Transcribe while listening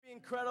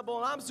Incredible,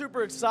 and I'm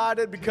super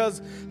excited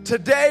because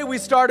today we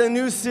start a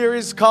new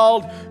series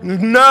called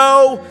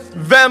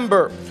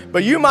KNOWvember,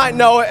 but you might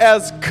know it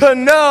as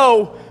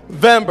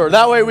KNOWvember.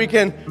 That way we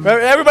can,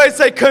 everybody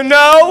say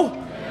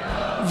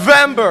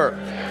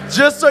KNOWvember,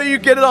 just so you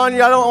get it on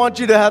you. I don't want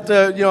you to have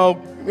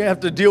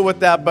to, deal with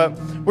that, but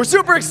we're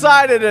super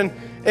excited, and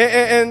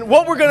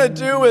what we're going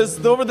to do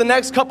is over the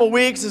next couple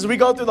weeks as we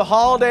go through the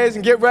holidays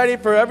and get ready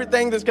for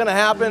everything that's going to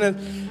happen, and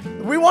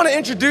we want to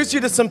introduce you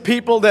to some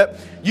people that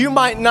you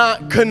might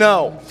not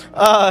know.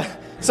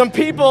 Some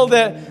people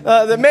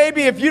that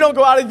maybe if you don't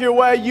go out of your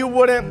way, you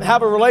wouldn't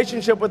have a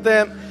relationship with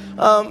them.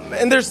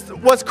 And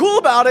what's cool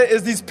about it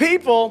is these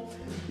people,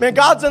 man,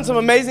 God's done some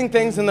amazing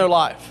things in their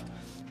life.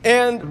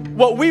 And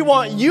what we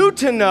want you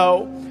to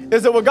know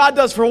is that what God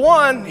does for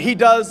one, He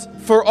does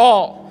for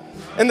all.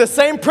 And the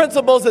same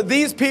principles that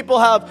these people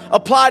have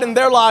applied in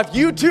their life,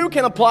 you too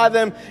can apply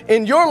them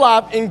in your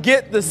life and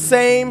get the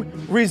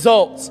same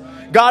results.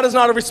 God is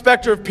not a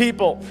respecter of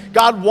people.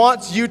 God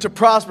wants you to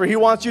prosper. He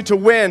wants you to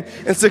win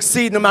and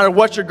succeed no matter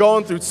what you're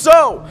going through.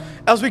 So,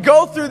 as we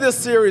go through this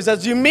series,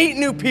 as you meet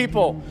new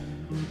people,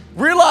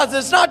 realize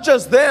it's not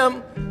just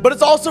them, but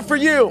it's also for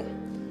you.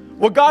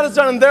 What God has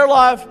done in their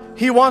life,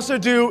 He wants to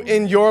do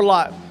in your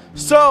life.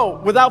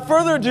 So, without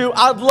further ado,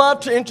 I'd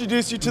love to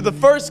introduce you to the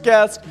first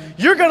guest.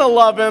 You're going to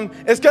love him.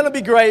 It's going to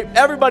be great.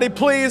 Everybody,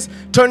 please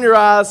turn your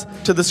eyes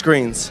to the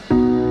screens.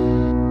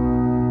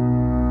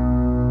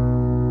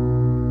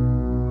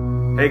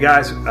 Hey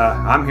guys,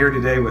 I'm here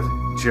today with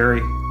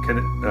Jerry.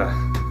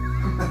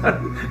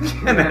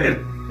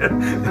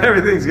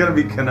 Everything's gonna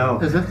be Kano.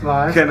 Is it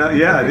live? Kano,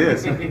 yeah, it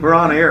is. We're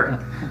on air.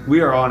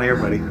 We are on air,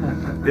 buddy.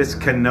 It's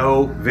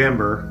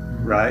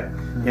KNOWvember, right?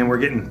 And we're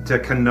getting to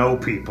Kano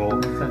people.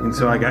 And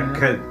so I got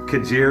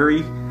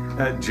Jerry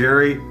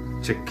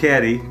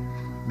Cicchetti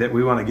that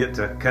we want to get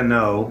to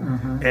Kano,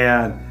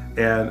 and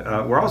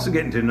we're also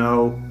getting to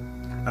know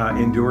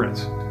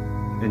endurance.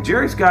 And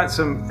Jerry's got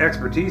some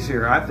expertise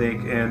here, I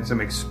think, and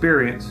some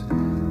experience.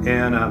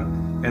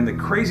 And the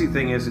crazy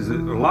thing is that a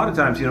lot of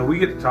times, we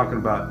get to talking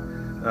about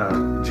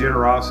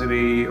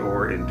generosity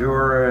or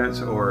endurance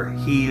or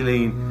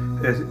healing,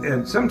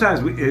 and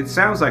sometimes it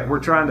sounds like we're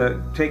trying to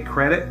take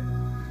credit,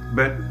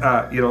 but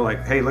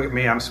like, hey, look at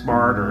me, I'm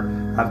smart, or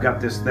I've got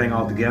this thing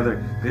all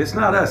together. It's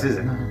not us, is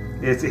it?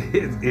 It's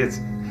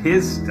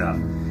his stuff.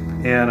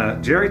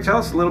 And Jerry, tell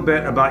us a little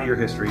bit about your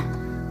history.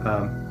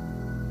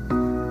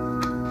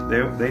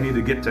 They need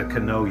to get to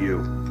know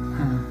you.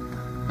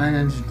 My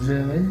name's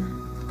Jerry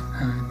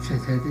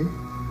Cicchetti,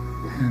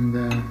 and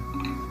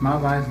my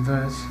life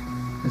verse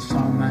is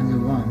Psalm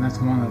 91. That's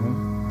one of them.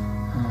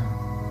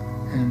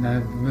 And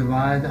I've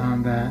relied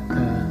on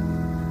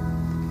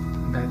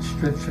that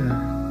scripture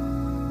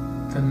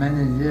for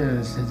many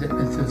years. It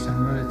through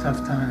some really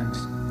tough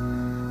times.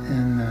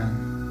 In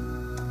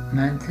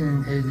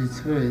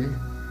 1983,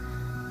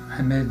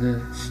 I made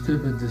the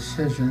stupid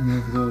decision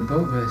of go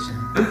boat racing.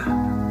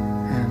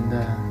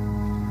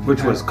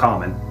 Which was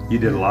common. You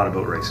did a lot of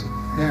boat racing.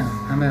 Yeah,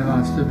 I made a lot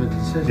of stupid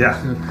decisions. Yeah.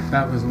 So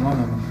that was one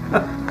of them.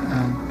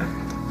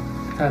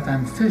 In fact,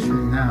 I'm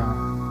fishing now.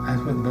 I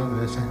was with boat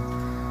racing.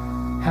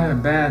 Had a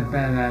bad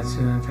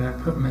accident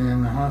that put me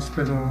in the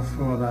hospital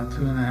for about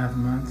 2.5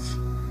 months,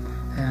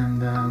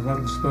 and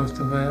wasn't supposed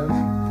to live.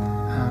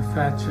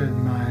 Fractured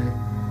my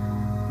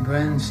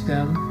brain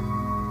stem,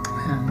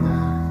 and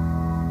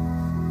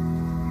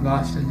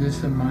lost the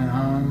use of my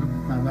arm,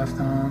 my left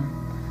arm,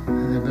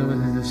 and the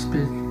ability to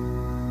speak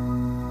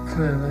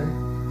clearly.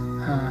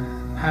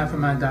 Half of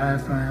my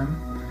diaphragm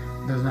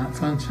does not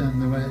function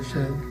the way it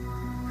should.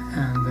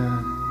 And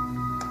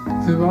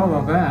through all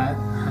of that,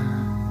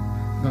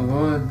 the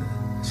Lord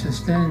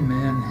sustained me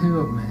and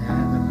healed me. I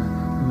had a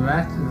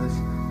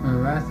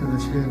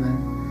miraculous healing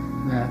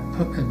that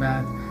put me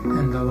back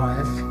into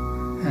life.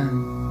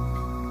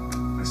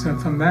 And so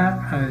from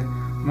that, I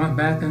went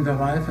back into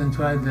life and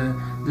tried to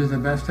do the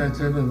best I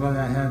could with what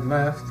I had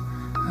left.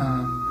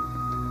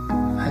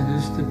 I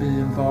used to be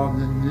involved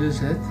in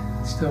music,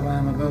 still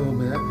am a little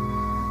bit,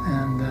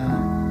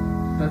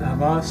 but I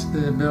lost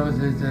the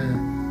ability to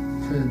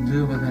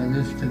do what I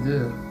used to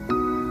do. But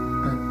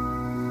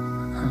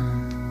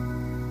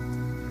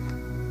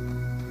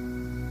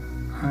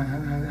I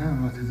don't know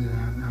what to do.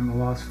 I'm a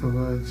loss for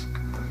words.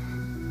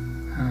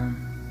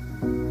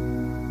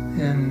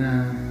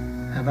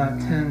 About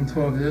 10,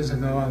 12 years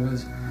ago, I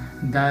was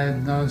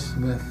diagnosed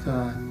with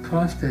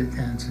prostate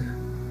cancer,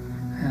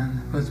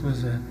 and which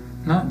was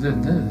not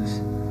good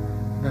news,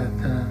 but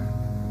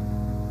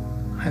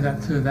I got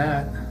through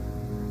that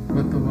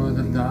with the Word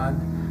of God.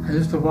 I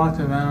used to walk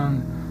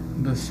around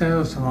the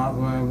sales lot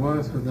where I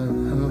was with a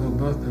little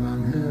book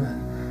around here,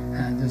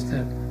 and I just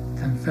kept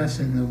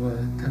confessing the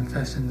Word,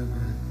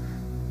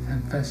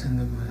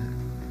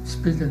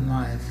 speaking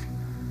life,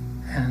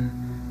 and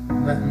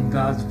letting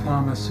God's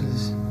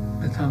promises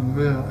become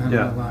real in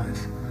my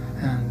life.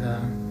 And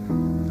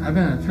I've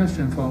been a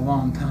Christian for a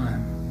long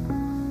time,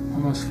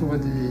 almost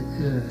 40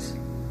 years,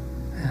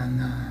 and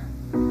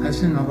I've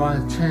seen a lot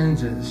of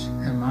changes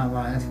in my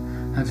life.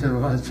 I've seen a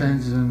lot of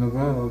changes in the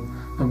world,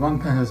 the one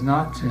thing has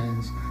not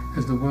changed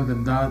is the Word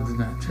of God does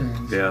not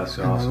change. Yeah, that's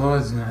and awesome. the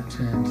Lord does not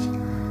change.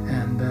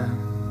 And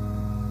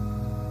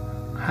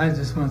I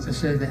just want to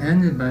say to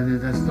anybody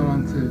that's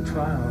going through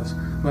trials,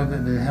 whether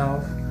it be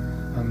health,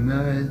 or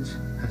marriage,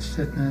 or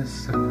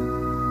sickness,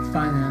 or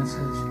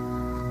finances,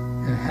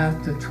 you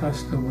have to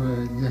trust the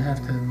Word. You have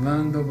to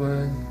learn the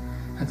Word.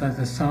 As like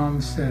the Psalm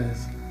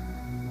says,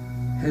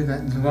 he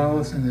that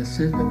dwells in the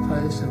secret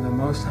place of the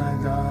Most High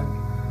God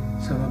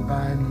shall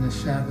abide in the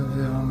shadow of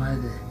the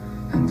Almighty.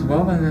 And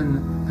dwelling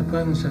in the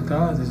presence of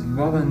God is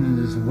dwelling in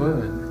His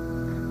Word.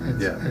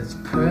 It's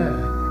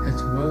prayer,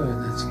 it's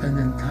Word, it's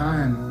spending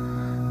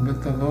time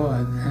with the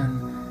Lord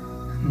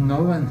and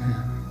knowing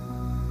Him.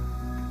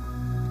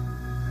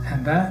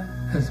 And that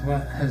is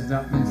what has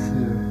got me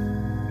through.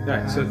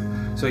 Right.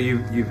 So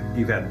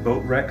you've had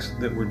boat wrecks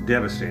that were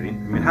devastating.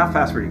 I mean, how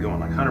fast were you going?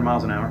 Like 100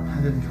 miles an hour?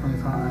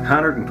 125.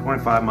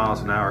 125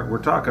 miles an hour. We're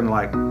talking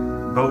like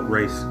boat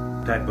race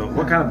type boat.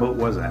 What kind of boat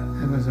was that?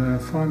 It was a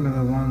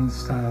Formula One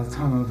style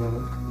tunnel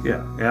boat.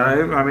 Yeah.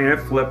 I mean, it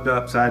flipped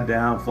upside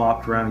down,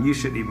 flopped around. You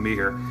shouldn't even be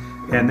here.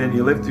 And then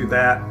you lived through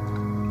that,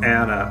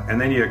 and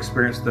then you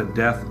experienced the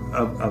death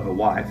of a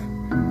wife.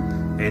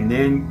 And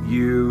then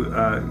you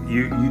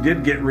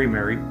did get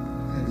remarried.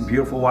 Yes.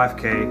 Beautiful wife,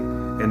 Kay.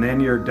 And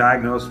then you're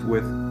diagnosed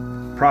with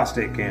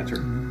prostate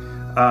cancer.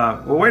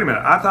 Well, wait a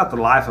minute. I thought the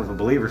life of a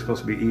believer is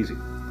supposed to be easy.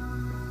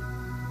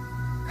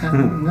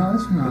 No,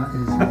 it's not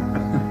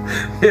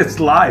easy. It's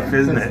life,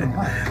 isn't It's it?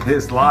 life.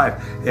 It's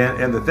life.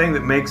 And the thing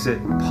that makes it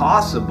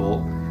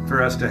possible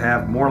for us to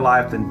have more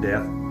life than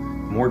death,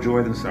 more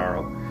joy than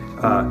sorrow,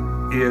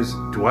 is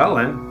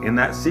dwelling in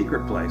that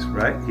secret place,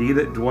 right? He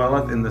that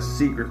dwelleth in the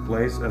secret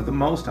place of the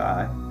Most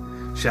High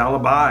shall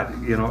abide,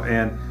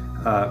 and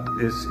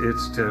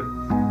it's to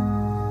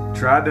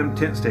drive them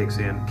tent stakes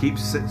in. Keep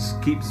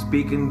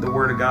speaking the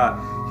word of God.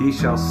 He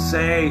shall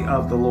say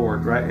of the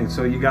Lord, right? And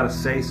so you got to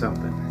say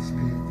something.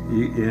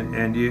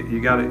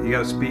 You got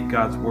to speak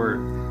God's word.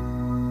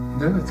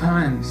 There were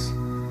times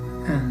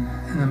in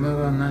the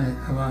middle of the night,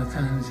 a lot of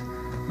times,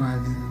 when I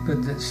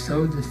would get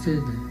so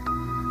defeated.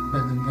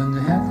 But when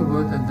you have the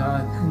word of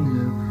God in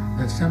you,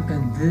 there's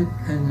something deep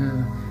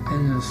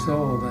in your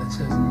soul that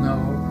says, no,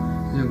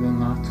 you will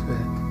not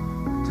quit.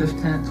 Just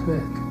can't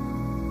quit.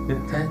 Yeah.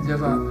 Can't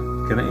give up.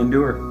 Gonna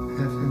endure.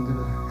 Just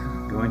endure.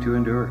 Yeah. Going to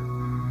endure.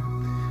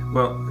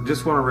 Well,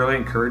 just want to really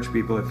encourage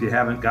people, if you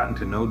haven't gotten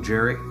to know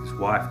Jerry, his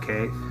wife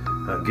Kay,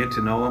 get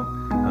to know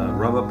him,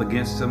 rub up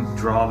against him,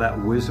 draw that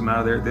wisdom out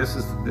of there. This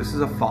is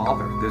a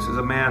father. This is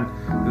a man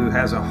who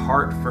has a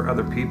heart for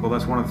other people.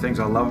 That's one of the things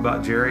I love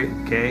about Jerry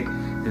and Kay,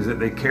 is that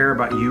they care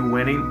about you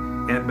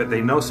winning, but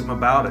they know something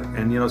about it.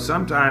 And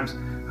sometimes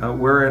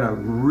we're in a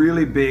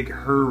really big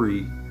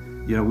hurry.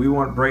 We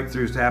want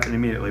breakthroughs to happen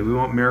immediately. We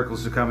want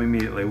miracles to come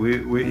immediately.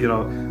 We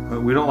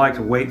don't like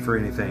to wait for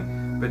anything.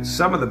 But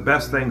some of the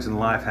best things in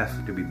life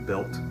have to be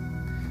built,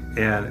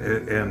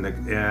 and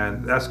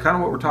that's kind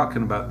of what we're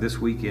talking about this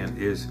weekend.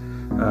 Is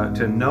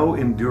to know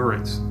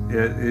endurance.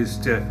 Is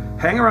to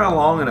hang around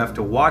long enough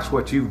to watch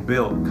what you've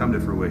built come to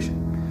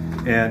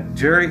fruition. And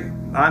Jerry,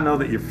 I know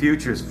that your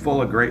future is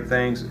full of great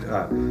things.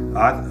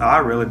 I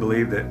really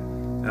believe that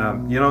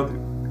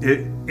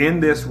in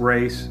this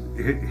race.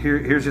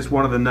 Here's just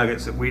one of the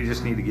nuggets that we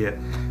just need to get,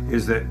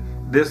 is that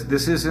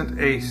this isn't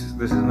a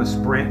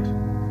sprint.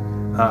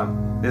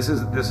 This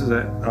is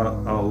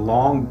a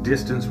long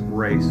distance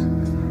race,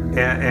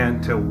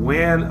 and to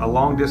win a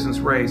long distance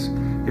race,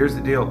 here's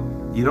the deal: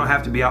 you don't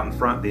have to be out in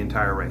front the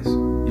entire race.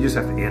 You just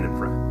have to end in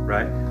front,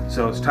 right?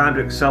 So it's time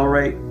to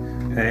accelerate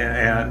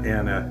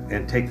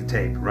and take the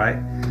tape, right?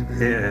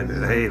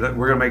 And hey,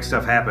 we're gonna make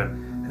stuff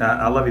happen.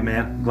 I love you,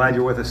 man. Glad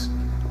you're with us.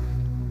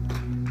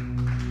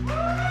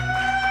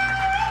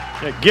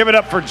 Yeah, give it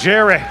up for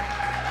Jerry.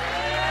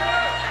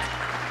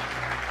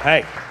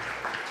 Hey,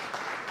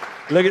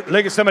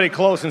 look at somebody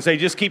close and say,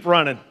 just keep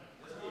running.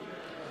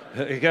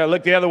 You gotta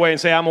look the other way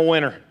and say, I'm a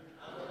winner.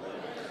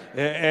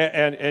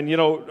 And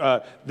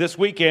this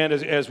weekend,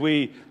 as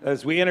we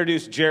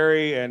introduce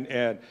Jerry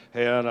and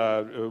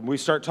we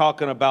start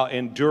talking about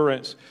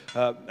endurance,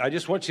 I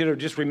just want you to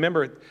just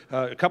remember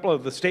a couple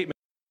of the statements.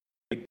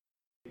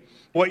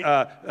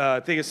 I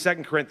think it's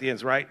 2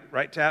 Corinthians, right,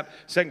 Tap?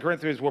 2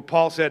 Corinthians, where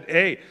Paul said,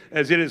 hey,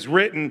 as it is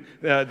written,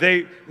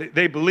 they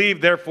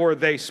believed, therefore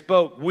they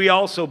spoke. We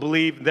also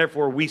believe,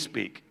 therefore we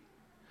speak.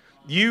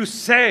 You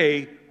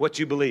say what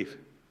you believe.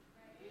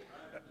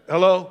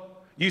 Hello?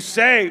 You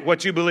say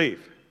what you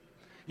believe.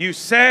 You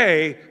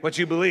say what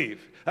you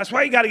believe. That's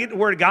why you got to get the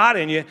Word of God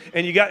in you.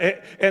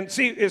 And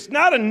see, it's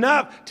not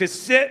enough to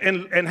sit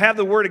and have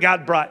the Word of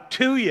God brought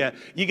to you.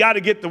 You got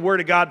to get the Word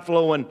of God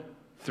flowing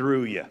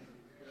through you.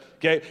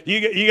 Okay,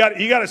 you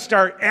got to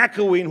start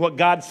echoing what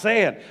God's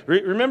saying.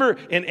 Remember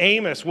in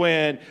Amos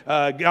when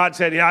God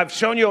said, "I've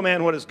shown you, O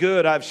man, what is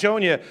good. I've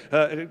shown you,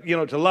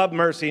 to love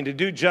mercy and to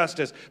do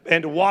justice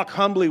and to walk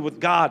humbly with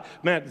God."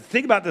 Man,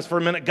 think about this for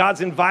a minute.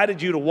 God's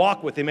invited you to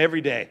walk with Him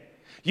every day.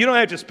 You don't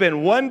have to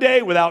spend one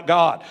day without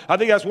God. I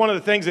think that's one of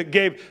the things that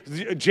gave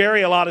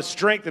Jerry a lot of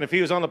strength. And if he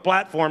was on the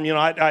platform,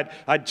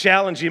 I'd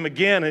challenge him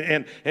again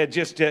and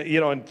just,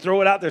 and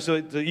throw it out there so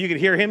you could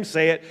hear him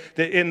say it.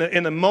 That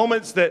in the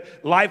moments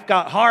that life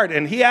got hard,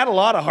 and he had a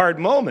lot of hard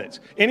moments.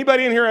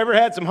 Anybody in here ever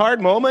had some hard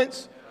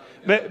moments?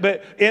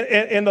 But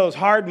in those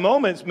hard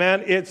moments,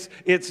 man,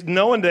 it's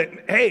knowing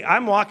that, hey,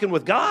 I'm walking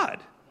with God.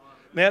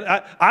 Man,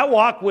 I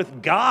walk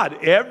with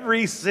God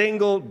every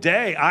single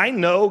day. I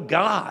know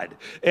God,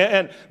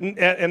 and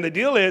the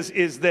deal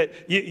is that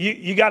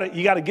you got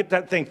to get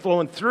that thing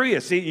flowing through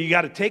you. See, you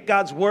got to take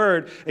God's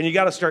word and you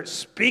got to start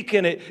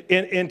speaking it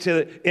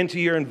into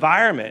your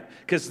environment.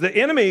 Because the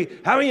enemy,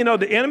 how many of you know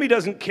the enemy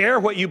doesn't care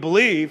what you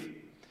believe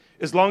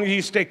as long as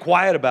you stay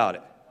quiet about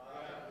it?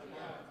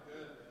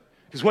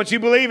 Because what you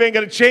believe ain't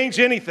going to change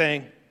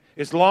anything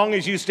as long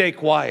as you stay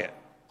quiet.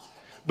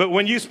 But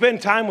when you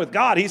spend time with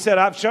God, he said,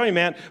 I've shown you,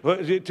 man,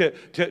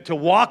 to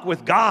walk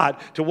with God,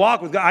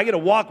 I get to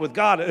walk with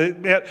God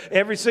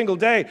every single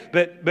day.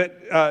 But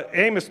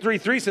Amos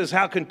 3:3 says,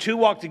 how can two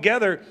walk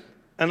together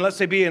unless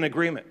they be in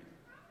agreement?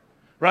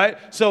 Right?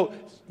 So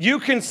you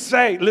can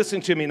say,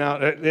 listen to me now,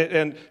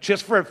 and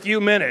just for a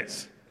few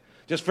minutes,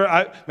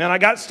 I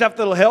got stuff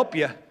that'll help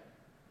you.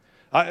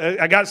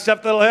 I got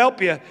stuff that'll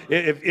help you.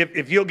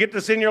 If you'll get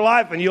this in your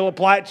life and you'll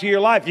apply it to your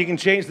life, you can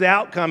change the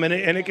outcome, and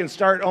it can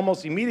start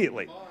almost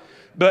immediately.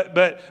 But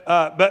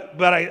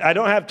I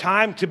don't have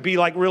time to be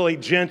like really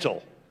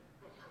gentle.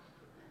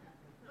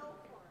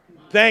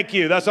 Thank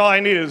you. That's all I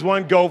needed is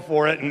one go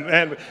for it,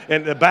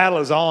 and the battle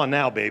is on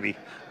now, baby.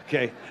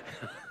 Okay,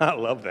 I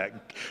love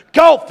that.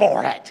 Go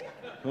for it.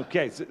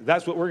 Okay, so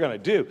that's what we're going to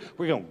do.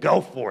 We're going to go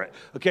for it.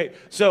 Okay,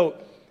 so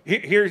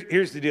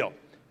here's the deal.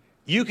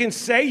 You can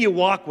say you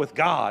walk with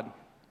God,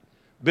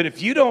 but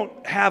if you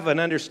don't have an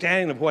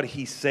understanding of what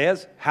he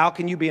says, how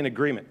can you be in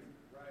agreement?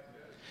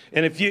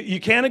 And if you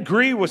can't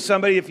agree with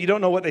somebody if you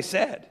don't know what they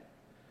said.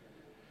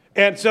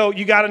 And so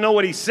you got to know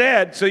what he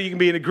said so you can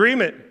be in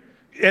agreement.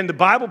 And the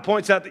Bible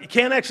points out that you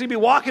can't actually be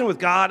walking with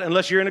God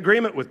unless you're in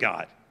agreement with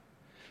God.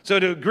 So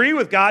to agree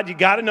with God, you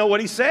got to know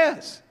what he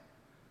says.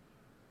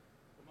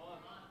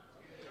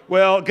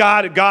 Well,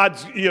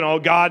 God's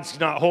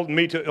not holding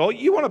me to. Oh,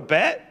 you want to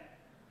bet?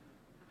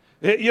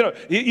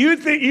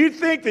 You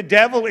think the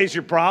devil is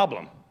your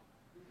problem.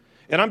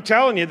 And I'm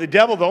telling you, the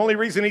devil, the only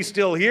reason he's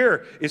still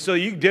here is so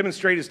you can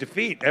demonstrate his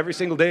defeat every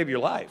single day of your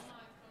life.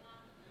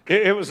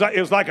 It was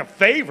like a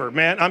favor,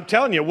 man. I'm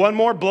telling you, one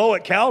more blow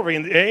at Calvary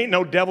and there ain't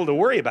no devil to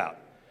worry about.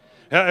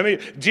 I mean,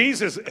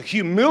 Jesus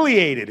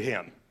humiliated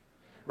him,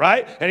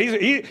 right? And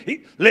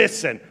he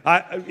listen,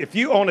 if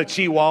you own a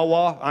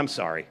Chihuahua, I'm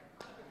sorry.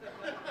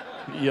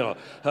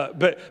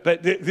 But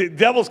the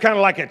devil's kind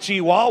of like a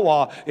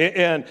Chihuahua,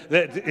 and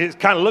it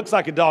kind of looks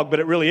like a dog,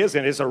 but it really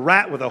isn't. It's a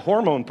rat with a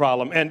hormone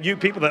problem. And you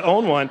people that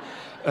own one,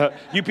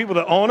 you people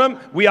that own them,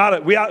 we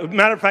ought,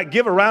 matter of fact,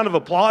 give a round of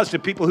applause to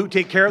people who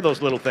take care of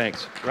those little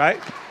things, right?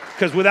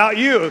 Because without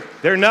you,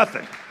 they're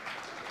nothing.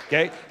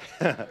 Okay,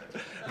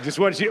 just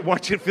want you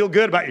to feel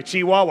good about your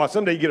Chihuahua.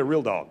 Someday you get a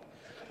real dog.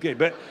 Okay,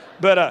 but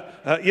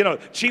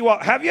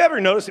Chihuahua. Have you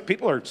ever noticed that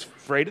people are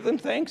afraid of them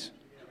things?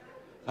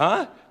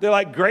 Huh? They're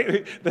like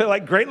great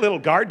little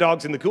guard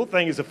dogs, and the cool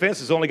thing is the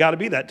fence has only got to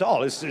be that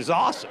tall. It's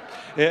awesome.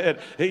 And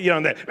they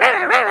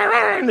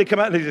come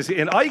out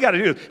and all you got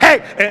to do is, hey,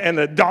 and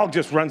the dog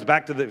just runs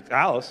back to the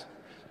house.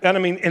 And I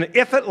mean, and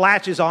if it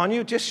latches on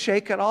you, just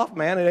shake it off,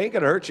 man. It ain't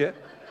going to hurt you.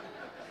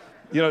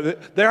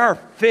 There are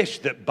fish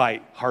that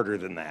bite harder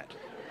than that.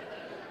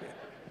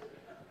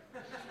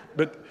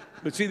 But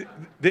see,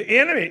 the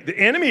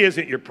enemy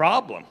isn't your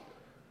problem.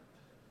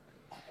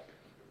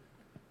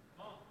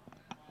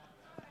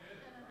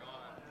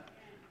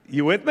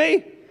 You with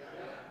me?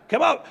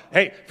 Come on.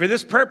 Hey, for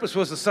this purpose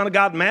was the Son of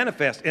God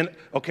manifest. And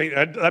okay,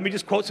 let me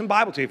just quote some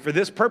Bible to you. For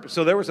this purpose.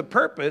 So there was a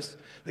purpose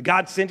that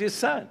God sent his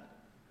Son.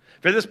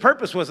 For this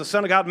purpose was the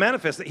Son of God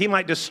manifest, that he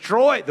might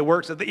destroy the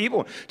works of the evil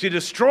one. To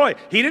destroy.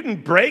 He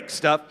didn't break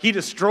stuff. He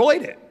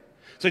destroyed it.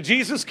 So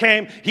Jesus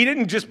came. He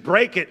didn't just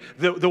break it,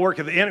 the work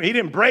of the enemy. He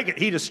didn't break it.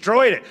 He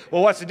destroyed it.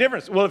 Well, what's the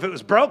difference? Well, if it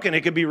was broken,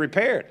 it could be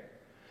repaired.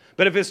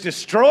 But if it's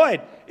destroyed,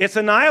 it's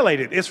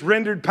annihilated. It's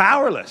rendered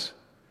powerless.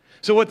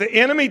 So what the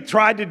enemy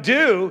tried to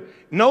do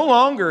no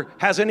longer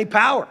has any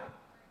power.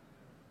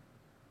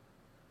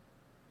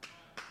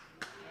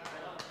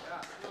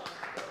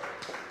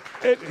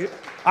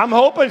 I'm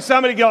hoping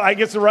somebody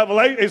gets a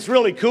revelation. It's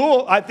really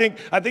cool. I think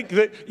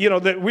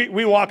that that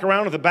we walk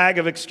around with a bag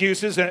of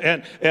excuses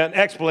and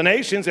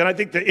explanations, and I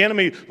think the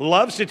enemy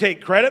loves to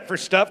take credit for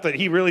stuff that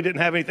he really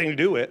didn't have anything to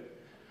do with.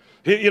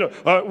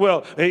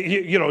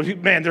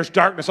 Man, there's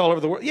darkness all over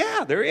the world.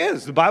 Yeah, there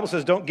is. The Bible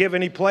says don't give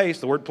any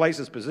place. The word place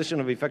is position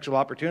of effectual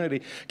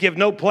opportunity. Give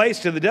no place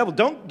to the devil.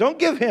 Don't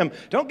give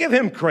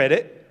him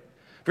credit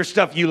for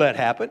stuff you let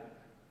happen.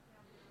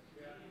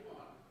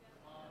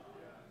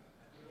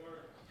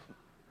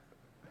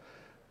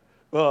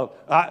 Well,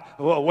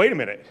 wait a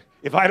minute.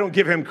 If I don't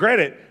give him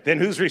credit, then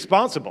who's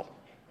responsible?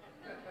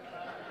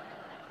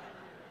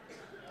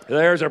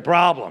 There's a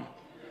problem.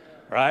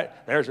 right?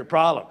 There's a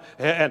problem.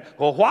 And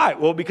well, why?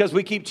 Well, because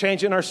we keep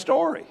changing our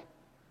story.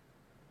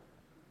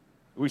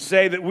 We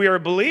say that we are a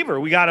believer.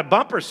 We got a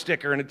bumper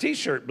sticker and a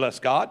T-shirt, bless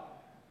God.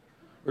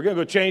 We're going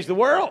to go change the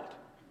world.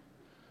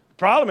 The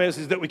problem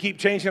is that we keep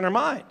changing our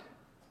mind.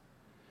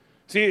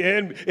 See,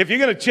 and if you're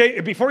going to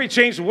change, before you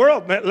change the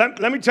world,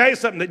 let me tell you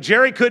something that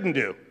Jerry couldn't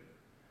do.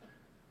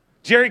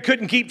 Jerry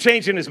couldn't keep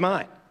changing his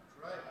mind.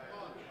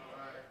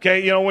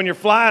 Okay, you know, when you're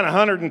flying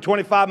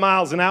 125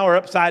 miles an hour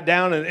upside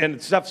down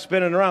and stuff's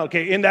spinning around,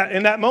 okay, in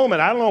that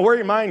moment, I don't know where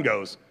your mind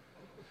goes.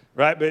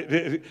 Right, but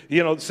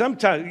you know,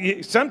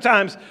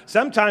 sometimes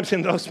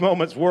in those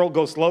moments, world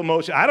goes slow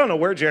motion. I don't know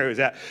where Jerry was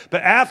at,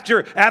 but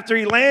after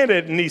he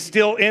landed and he's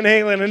still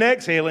inhaling and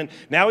exhaling,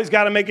 now he's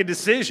got to make a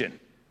decision.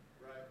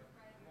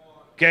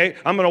 Okay,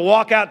 I'm going to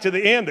walk out to the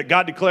end that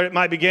God declared at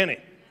my beginning.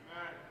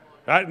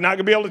 Right, not going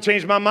to be able to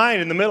change my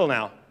mind in the middle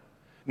now.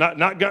 Not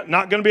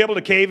going to be able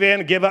to cave in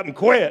and give up and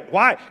quit.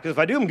 Why? Because if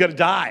I do, I'm going to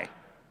die.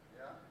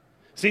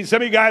 See,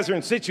 some of you guys are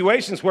in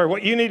situations where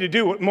what you need to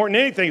do more than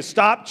anything is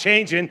stop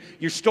changing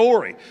your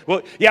story.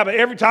 Well, yeah, but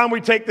every time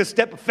we take this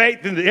step of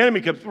faith, then the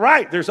enemy comes.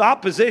 Right, there's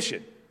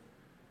opposition.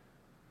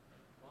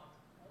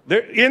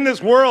 In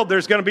this world,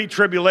 there's going to be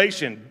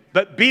tribulation,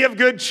 but be of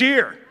good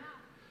cheer.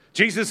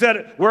 Jesus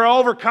said, we're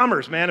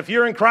overcomers, man. If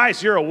you're in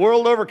Christ, you're a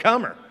world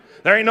overcomer.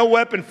 There ain't no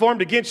weapon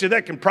formed against you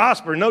that can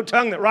prosper, no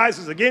tongue that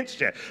rises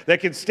against you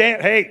that can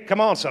stand. Hey, come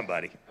on,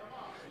 somebody.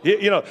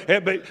 You know,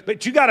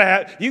 but you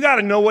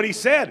gotta know what he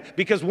said,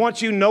 because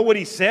once you know what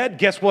he said,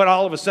 guess what?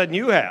 All of a sudden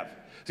you have.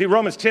 See,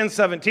 Romans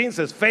 10:17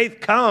 says faith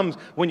comes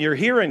when you're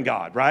hearing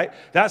God, right?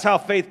 That's how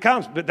faith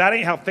comes, but that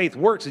ain't how faith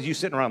works. Is you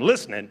sitting around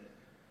listening.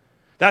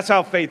 That's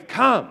how faith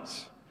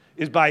comes,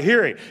 is by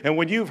hearing. And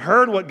when you've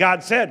heard what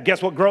God said,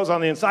 guess what grows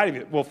on the inside of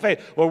you? Well, faith,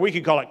 or we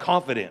could call it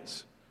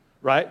confidence,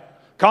 right?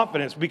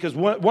 Confidence, because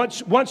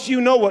once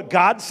you know what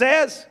God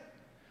says,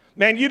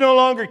 man, you no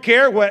longer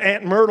care what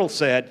Aunt Myrtle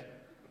said.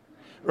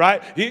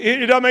 Right?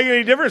 It doesn't make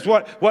any difference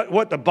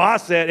what the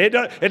boss said.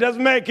 It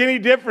doesn't make any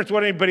difference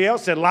what anybody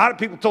else said. A lot of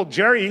people told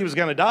Jerry he was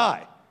going to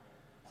die.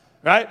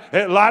 Right?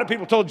 A lot of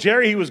people told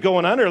Jerry he was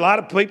going under. A lot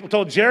of people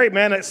told Jerry,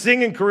 man, that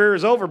singing career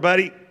is over,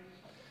 buddy.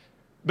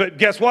 But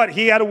guess what?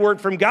 He had a word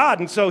from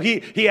God, and so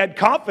he had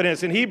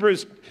confidence. And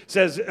Hebrews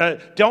says,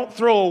 don't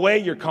throw away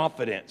your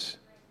confidence.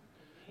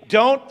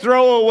 Don't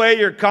throw away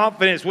your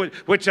confidence,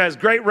 which has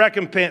great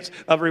recompense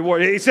of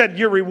reward. He said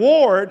your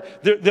reward,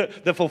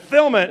 the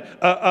fulfillment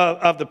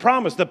of the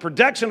promise, the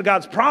production of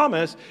God's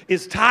promise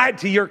is tied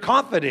to your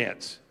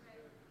confidence.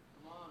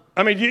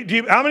 I mean,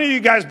 how many of you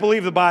guys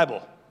believe the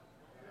Bible?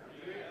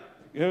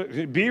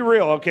 Be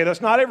real. Okay, that's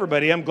not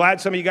everybody. I'm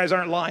glad some of you guys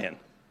aren't lying.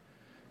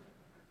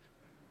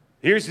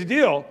 Here's the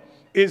deal,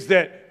 is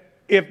that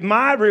if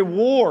my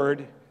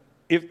reward...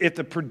 If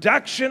the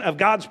production of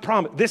God's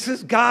promise, this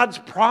is God's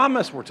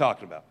promise we're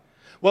talking about.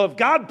 Well, if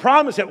God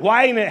promised it,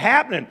 why ain't it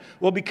happening?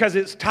 Well, because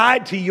it's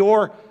tied to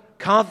your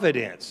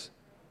confidence.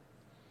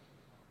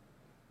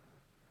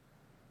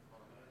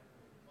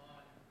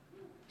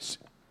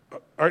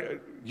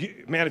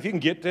 Man, if you can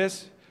get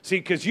this, see,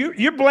 because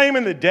you're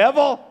blaming the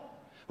devil.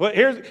 Well,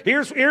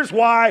 here's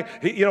why,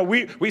 you know,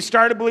 we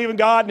started believing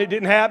God and it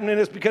didn't happen,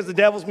 and it's because the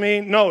devil's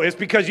mean. No, it's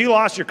because you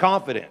lost your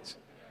confidence.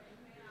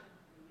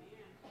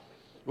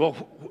 Well,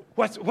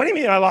 what do you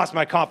mean I lost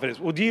my confidence?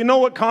 Well, do you know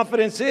what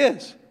confidence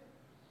is?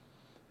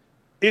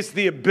 It's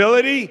the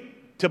ability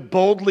to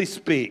boldly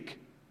speak.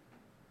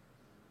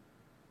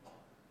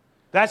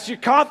 That's your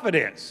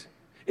confidence,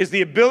 is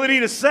the ability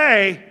to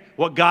say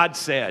what God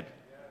said.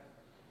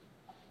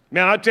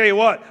 Man, I'll tell you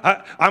what,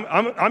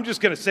 I'm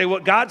just going to say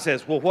what God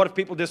says. Well, what if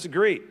people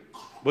disagree?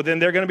 Well, then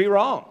they're going to be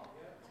wrong.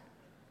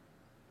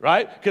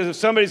 Right? Because if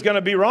somebody's going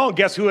to be wrong,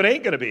 guess who it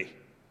ain't going to be?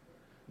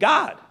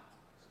 God.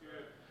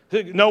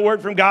 No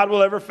word from God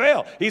will ever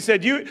fail. He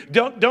said, "You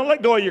don't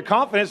let go of your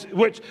confidence,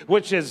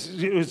 which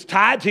is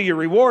tied to your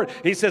reward."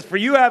 He says, "For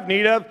you have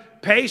need of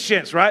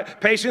patience," right?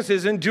 Patience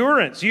is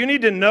endurance. You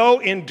need to know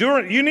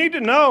endurance. You need to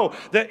know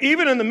that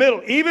even in the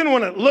middle, even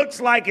when it looks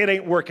like it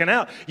ain't working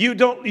out, you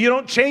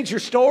don't change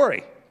your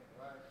story,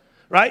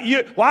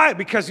 right? Why?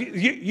 Because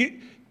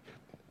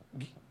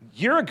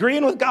you're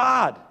agreeing with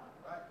God.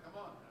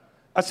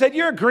 I said,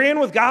 you're agreeing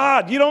with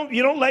God. You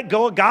don't let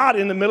go of God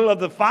in the middle of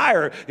the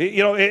fire.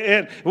 You know,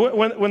 and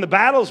when the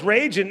battle's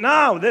raging,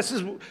 I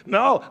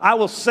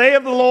will say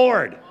of the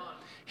Lord,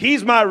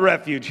 He's my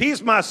refuge.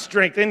 He's my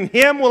strength. In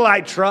Him will I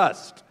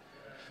trust.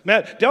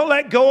 Man, don't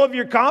let go of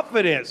your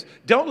confidence.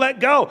 Don't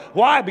let go.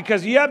 Why?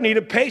 Because you have need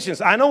of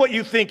patience. I know what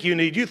you think you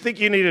need. You think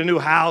you need a new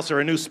house or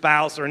a new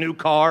spouse or a new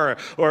car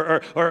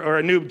or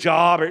a new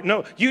job.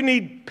 No, you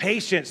need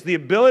patience, the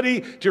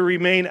ability to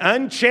remain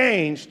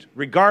unchanged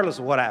regardless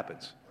of what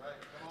happens.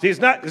 See,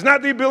 it's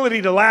not the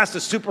ability to last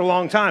a super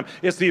long time.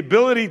 It's the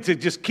ability to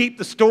just keep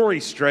the story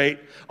straight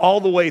all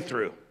the way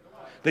through.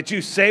 That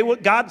you say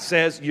what God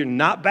says, you're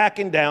not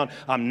backing down.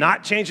 I'm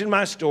not changing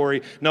my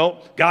story. No,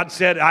 God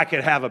said I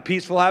could have a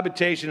peaceful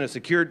habitation, a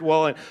secure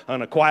dwelling,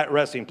 and a quiet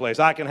resting place.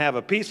 I can have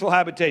a peaceful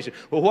habitation.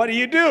 Well, what do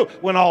you do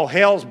when all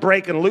hell's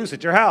breaking loose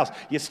at your house?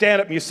 You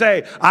stand up and you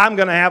say, I'm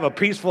going to have a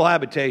peaceful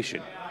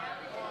habitation.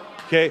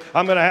 Okay,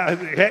 I'm going to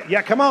have,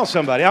 yeah, come on,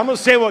 somebody. I'm going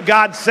to say what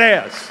God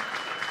says.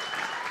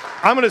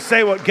 I'm going to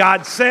say what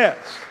God says.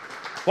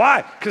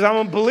 Why? Because I'm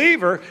a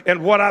believer,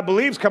 and what I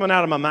believe is coming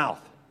out of my mouth.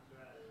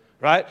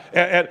 Right?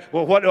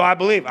 Well, what do I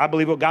believe? I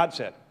believe what God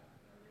said.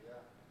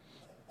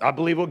 I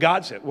believe what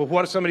God said. Well,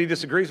 what if somebody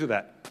disagrees with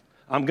that?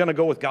 I'm going to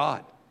go with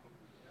God.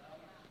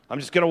 I'm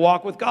just going to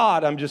walk with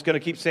God. I'm just going to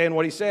keep saying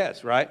what he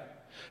says, right?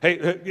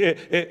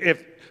 Hey,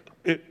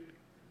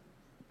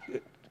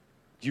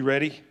 you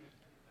ready?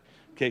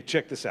 Okay,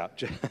 check this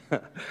out.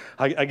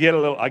 I get a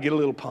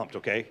little pumped,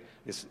 okay?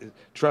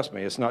 Trust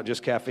me, it's not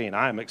just caffeine.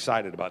 I am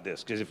excited about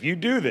this, because if you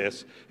do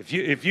this, if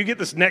you get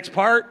this next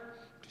part,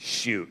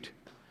 shoot.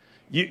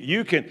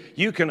 You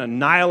can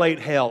annihilate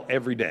hell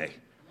every day.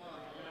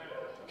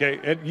 Okay,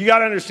 and you got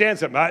to understand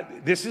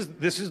something. This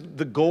is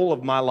the goal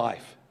of my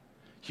life: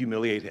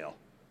 humiliate hell.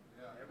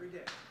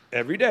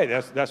 Every day.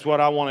 That's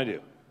what I want to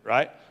do.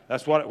 Right?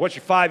 What's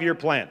your 5-year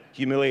plan?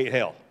 Humiliate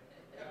hell.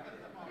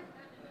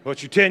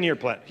 What's your 10-year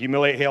plan?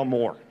 Humiliate hell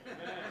more.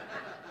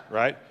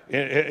 Right?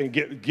 And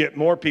get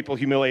more people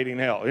humiliating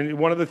hell. And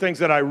one of the things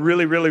that I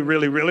really, really,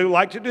 really, really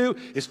like to do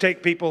is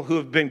take people who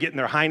have been getting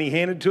their hiney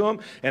handed to them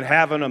and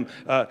having them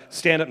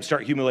stand up and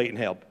start humiliating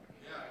hell.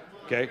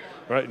 Okay?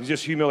 Right?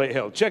 Just humiliate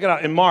hell. Check it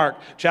out in Mark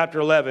chapter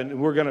 11.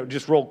 We're going to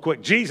just roll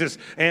quick. Jesus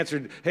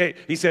answered,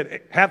 he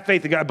said, have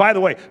faith in God. By the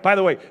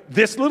way,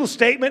 this little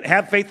statement,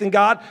 have faith in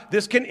God,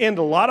 this can end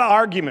a lot of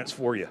arguments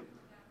for you.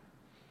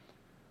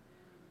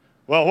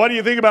 Well, what do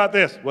you think about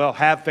this? Well,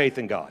 have faith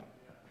in God.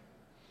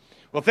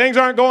 Well, things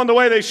aren't going the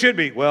way they should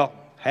be. Well,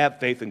 have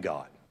faith in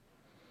God.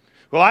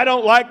 Well, I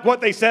don't like what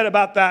they said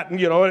about that,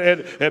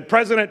 and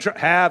President Trump.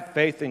 Have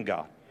faith in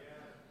God.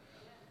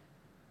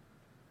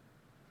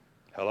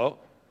 Hello?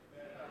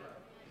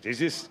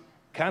 Jesus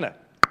kind of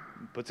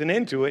puts an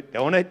end to it,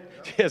 don't it?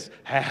 Just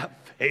have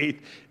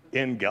faith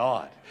in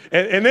God.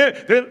 And then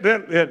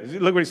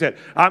look what he said.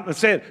 I'm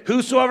saying,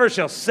 whosoever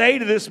shall say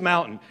to this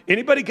mountain.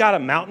 Anybody got a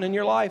mountain in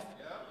your life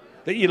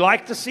that you'd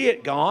like to see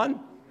it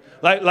gone?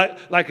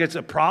 Like it's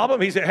a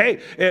problem. He said, hey,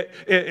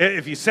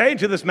 if you say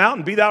to this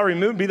mountain, be thou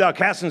removed, be thou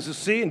cast into the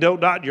sea, and don't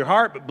doubt in your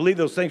heart, but believe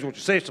those things which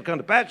you say shall come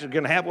to pass, you're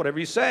going to have whatever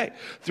you say.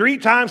 3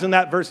 times in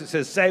that verse it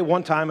says say,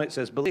 1 time it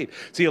says believe.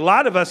 See, a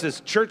lot of us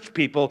as church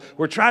people,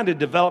 we're trying to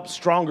develop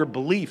stronger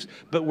beliefs,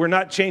 but we're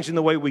not changing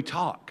the way we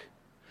talk.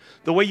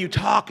 The way you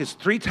talk is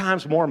 3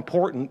 times more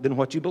important than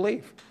what you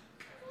believe.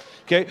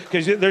 Okay,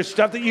 because there's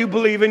stuff that you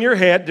believe in your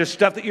head. There's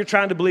stuff that you're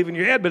trying to believe in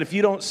your head. But if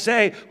you don't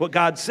say what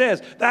God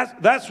says,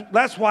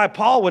 that's why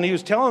Paul, when he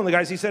was telling the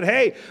guys, he said,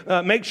 hey,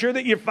 make sure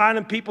that you're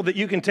finding people that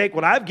you can take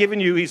what I've given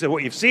you. He said,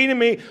 what you've seen in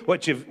me,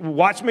 what you've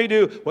watched me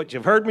do, what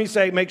you've heard me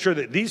say, make sure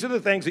that these are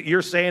the things that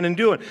you're saying and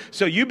doing.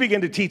 So you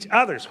begin to teach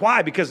others.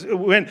 Why? Because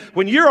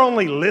when you're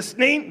only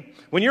listening,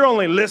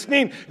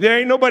 there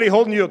ain't nobody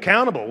holding you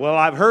accountable. Well,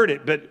 I've heard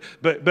it,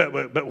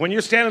 but when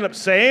you're standing up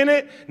saying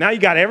it, now you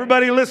got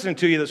everybody listening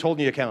to you that's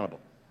holding you accountable.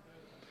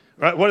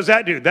 Right? What does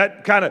that do?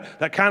 That kind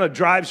of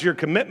drives your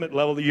commitment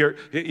level.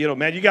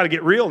 Man, you got to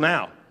get real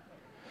now.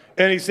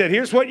 And he said,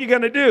 here's what you're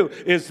going to do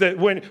is that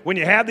when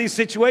you have these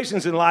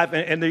situations in life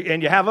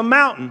and you have a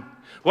mountain,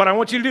 what I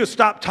want you to do is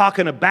stop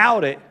talking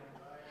about it,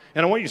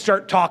 and I want you to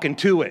start talking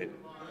to it.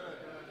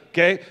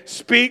 Okay?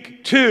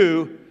 Speak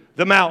to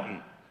the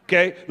mountain.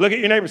 Okay? Look at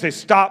your neighbor and say,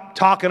 stop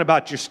talking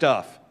about your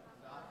stuff.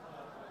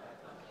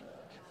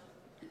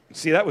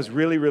 See, that was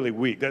really, really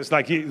weak. It's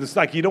like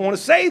you don't want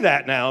to say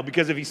that now,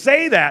 because if you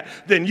say that,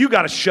 then you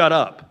got to shut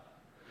up.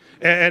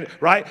 And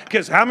right?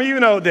 Because how many of you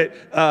know that,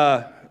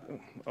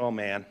 oh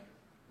man,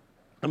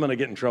 I'm going to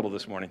get in trouble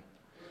this morning.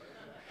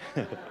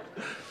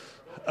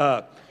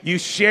 You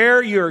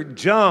share your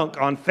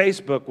junk on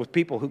Facebook with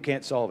people who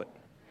can't solve it,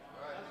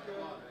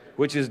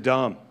 which is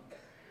dumb.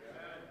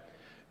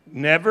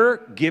 Never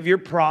give your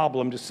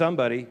problem to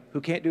somebody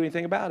who can't do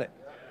anything about it.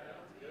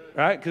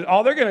 Right? Because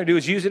all they're going to do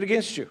is use it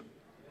against you.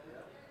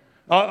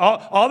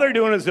 All they're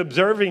doing is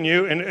observing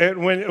you,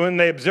 and when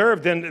they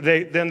observe, then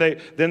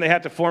they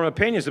have to form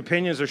opinions.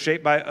 Opinions are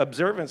shaped by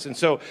observance, and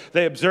so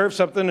they observe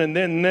something, and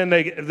then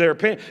their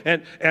opinion,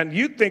 and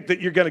you think that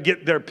you're going to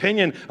get their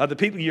opinion of the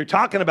people you're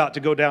talking about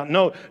to go down.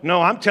 No,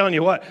 I'm telling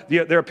you what,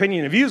 their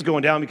opinion of you is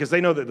going down, because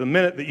they know that the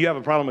minute that you have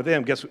a problem with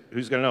them, guess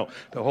who's going to know?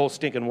 The whole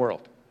stinking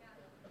world.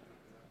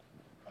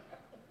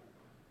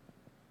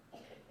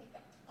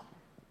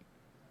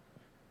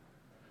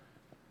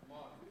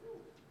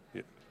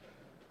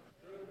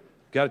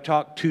 Got to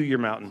talk to your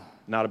mountain,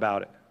 not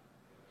about it.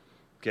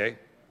 Okay?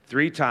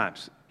 3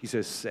 times, he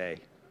says, say.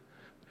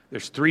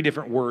 There's 3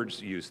 different words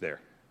used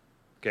there.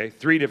 Okay?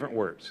 3 different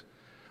words.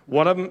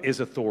 One of them is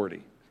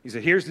authority. He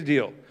said, here's the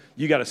deal.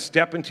 You got to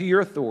step into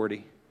your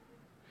authority.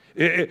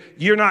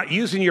 You're not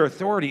using your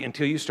authority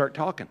until you start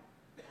talking.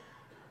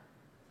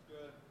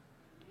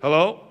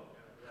 Hello?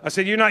 I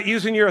said, you're not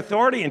using your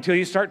authority until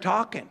you start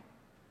talking.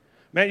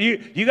 Man,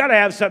 you got to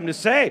have something to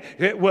say.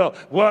 Well,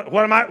 what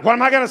am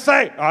I going to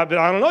say? I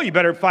don't know. You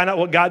better find out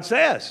what God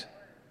says.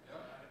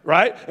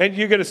 Right? And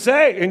you're going to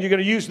say, and you're going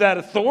to use that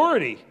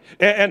authority.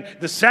 And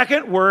the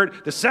second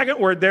word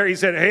there, he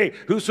said, hey,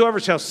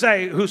 whosoever shall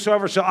say,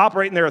 whosoever shall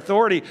operate in their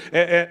authority,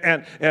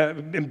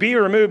 and be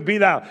removed, be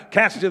thou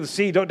cast into the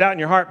sea, don't doubt in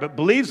your heart, but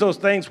believes those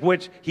things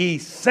which he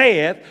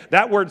saith.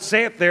 That word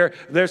saith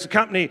there's a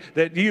company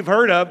that you've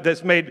heard of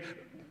that's made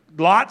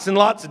lots and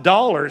lots of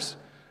dollars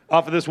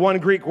off of this one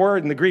Greek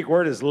word, and the Greek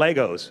word is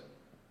Legos.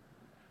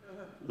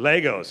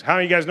 Legos. How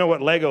many of you guys know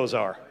what Legos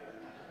are?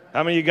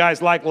 How many of you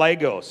guys like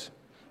Legos?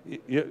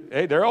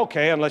 Hey, they're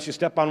okay unless you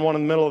step on one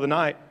in the middle of the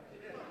night.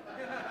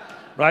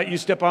 Right? You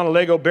step on a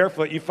Lego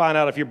barefoot, you find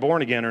out if you're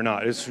born again or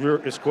not.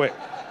 It's quick.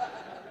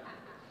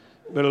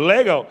 But a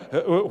Lego,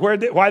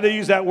 why they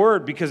use that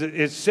word? Because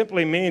it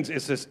simply means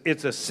it's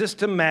a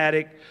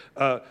systematic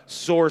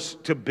source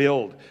to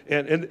build.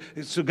 And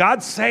so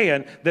God's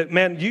saying that,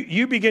 man,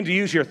 you begin to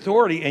use your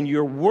authority and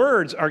your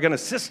words are going to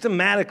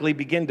systematically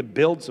begin to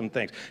build some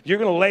things. You're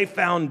going to lay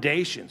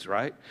foundations,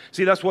 right?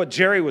 See, that's what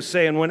Jerry was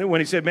saying when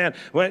he said, man,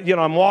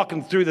 I'm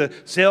walking through the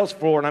sales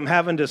floor and I'm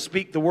having to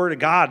speak the word of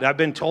God. I've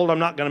been told I'm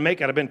not going to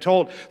make it. I've been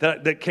told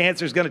that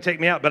cancer is going to take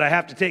me out, but I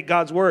have to take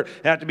God's word.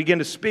 I have to begin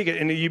to speak it.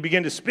 And you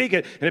begin to speak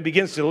it, and it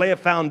begins to lay a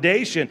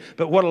foundation.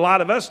 But what a lot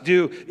of us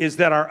do is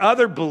that our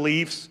other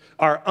beliefs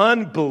are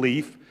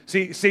unbelief.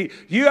 See,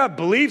 you have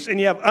beliefs and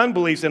you have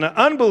unbeliefs, and an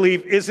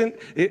unbelief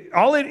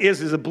all it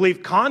is a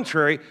belief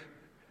contrary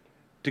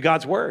to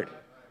God's word.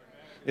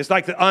 It's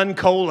like the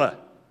uncola,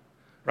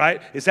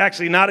 right? It's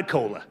actually not a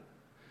cola.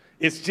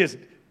 It's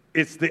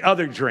the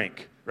other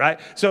drink, right?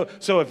 So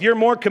if you're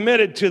more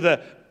committed to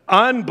the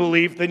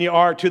unbelief than you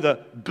are to the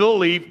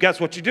belief, guess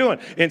what you're doing?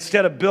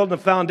 Instead of building a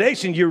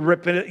foundation, you're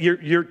ripping it,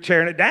 you're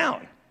tearing it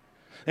down.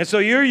 And so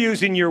you're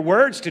using your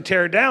words to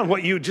tear down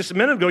what you just a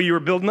minute ago you were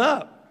building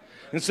up.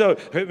 And so,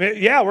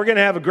 yeah, we're going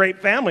to have a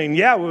great family, and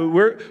yeah,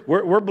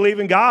 we're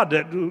believing God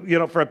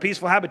that for a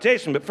peaceful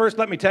habitation. But first,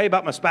 let me tell you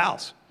about my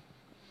spouse.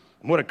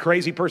 What a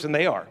crazy person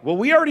they are. Well,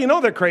 we already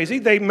know they're crazy.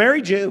 They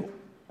married you.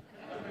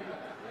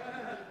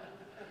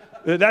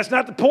 That's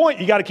not the point.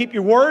 You got to keep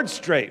your words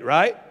straight,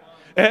 right?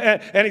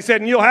 And he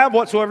said, and you'll have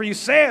whatsoever you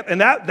saith.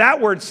 And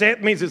that word saith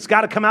means it's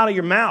got to come out of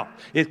your mouth.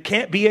 It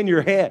can't be in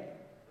your head.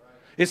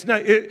 It's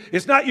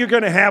not you're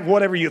going to have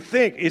whatever you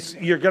think. It's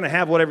you're going to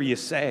have whatever you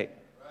say.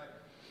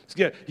 It's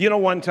good.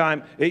 One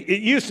time,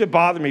 it used to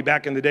bother me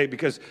back in the day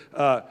because,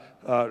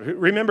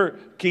 remember,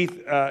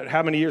 Keith,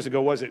 how many years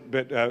ago was it?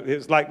 But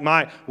it's like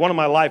one of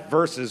my life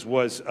verses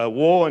was,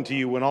 woe unto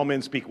you when all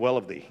men speak well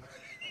of thee.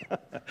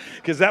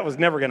 Because that was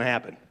never going to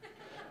happen.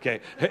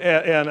 Okay.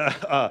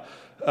 It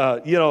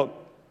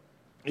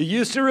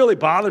used to really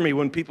bother me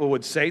when people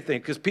would say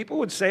things, because people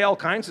would say all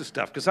kinds of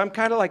stuff, because I'm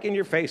kind of like in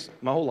your face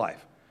my whole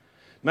life.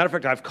 Matter of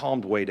fact, I've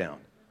calmed way down.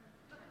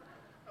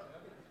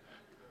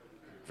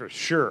 For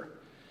sure.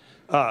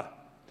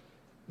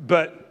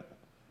 But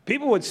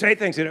people would say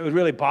things and it would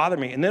really bother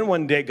me. And then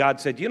one day God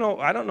said,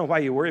 I don't know why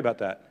you worry about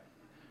that.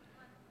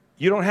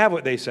 You don't have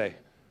what they say.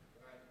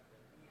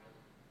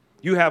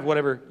 You have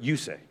whatever you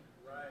say.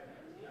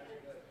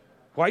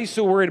 Why are you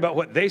so worried about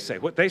what they say?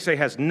 What they say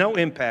has no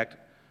impact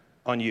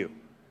on you.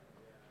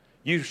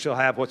 You shall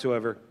have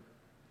whatsoever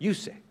you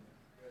say.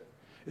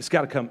 It's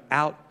got to come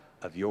out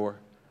of your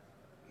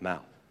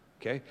mouth.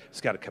 Okay?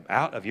 It's got to come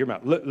out of your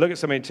mouth. Look at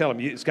somebody and tell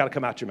them, it's got to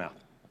come out your mouth.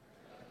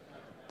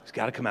 It's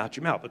got to come out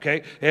your mouth,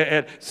 okay?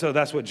 And so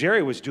that's what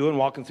Jerry was doing,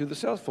 walking through the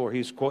sales floor. He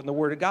was quoting the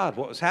word of God.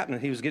 What was happening?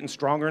 He was getting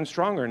stronger and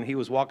stronger, and he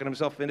was walking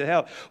himself into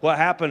hell. What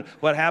happened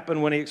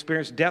when he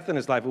experienced death in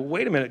his life? Well,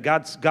 wait a minute.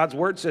 God's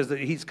word says that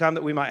he's come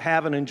that we might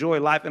have and enjoy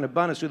life in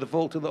abundance to the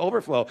full, to the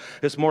overflow.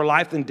 It's more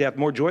life than death,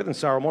 more joy than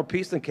sorrow, more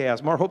peace than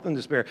chaos, more hope than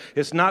despair.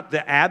 It's not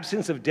the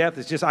absence of death.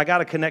 It's just I got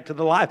to connect to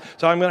the life.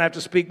 So I'm going to have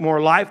to speak more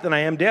life than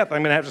I am death.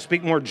 I'm going to have to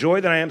speak more joy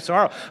than I am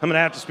sorrow. I'm going to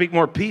have to speak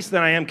more peace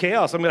than I am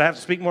chaos. I'm going to have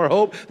to speak more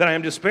hope than I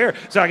am despair.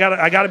 So I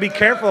got to be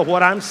careful of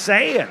what I'm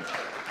saying.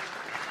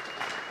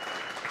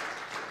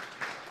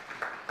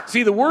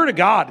 See, the Word of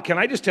God, can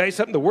I just tell you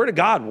something? The Word of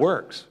God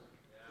works.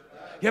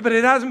 Yeah, but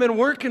it hasn't been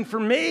working for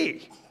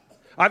me.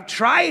 I've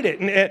tried it,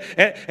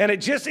 and it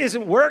just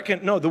isn't working.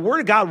 No, the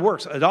Word of God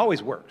works. It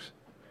always works.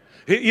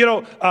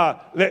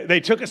 They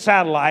took a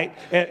satellite,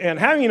 and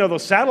how do you know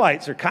those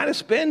satellites are kind of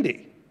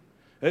spendy?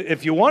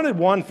 If you wanted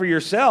one for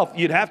yourself,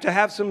 you'd have to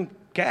have some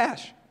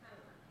cash.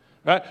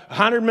 Right?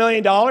 $100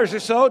 million or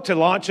so to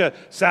launch a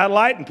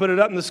satellite and put it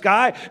up in the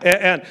sky.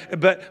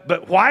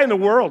 But why in the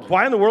world?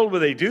 Why in the world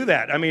would they do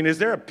that? I mean, is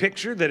there a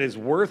picture that is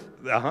worth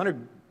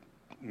 $100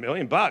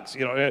 million? But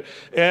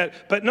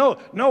no.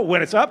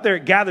 When it's up there,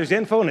 it gathers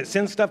info and it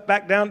sends stuff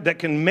back down that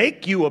can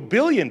make you $1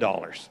 billion.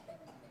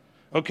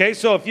 Okay,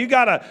 so if you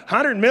got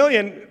 100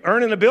 million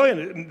earning $1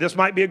 billion, this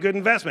might be a good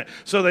investment.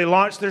 So they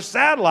launch their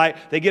satellite,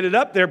 they get it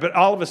up there, but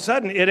all of a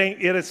sudden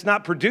it's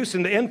not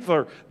producing the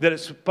info that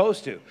it's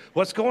supposed to.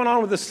 What's going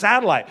on with the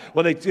satellite?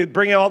 Well, they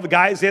bring all the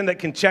guys in that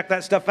can check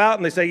that stuff out,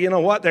 and they say, you know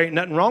what? There ain't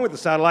nothing wrong with the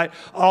satellite.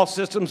 All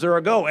systems are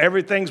a go.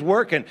 Everything's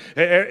working.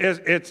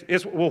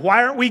 Well,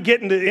 why aren't we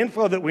getting the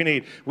info that we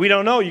need? We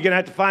don't know. You're going to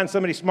have to find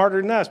somebody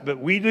smarter than us, but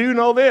we do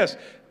know this.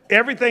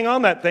 Everything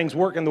on that thing's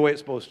working the way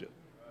it's supposed to.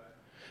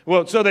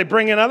 Well, so they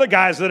bring in other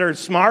guys that are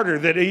smarter,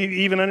 that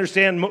even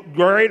understand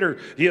greater,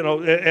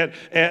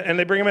 and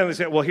they bring them in and they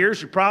say, well,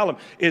 here's your problem,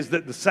 is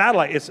that the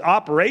satellite, it's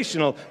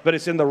operational, but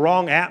it's in the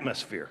wrong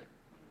atmosphere.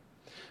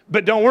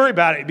 But don't worry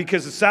about it,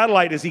 because the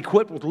satellite is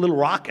equipped with little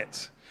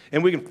rockets,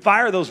 and we can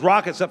fire those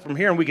rockets up from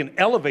here, and we can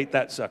elevate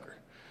that sucker.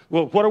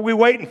 Well, what are we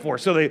waiting for?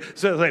 So they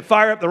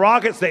fire up the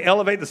rockets, they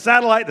elevate the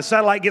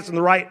satellite gets in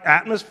the right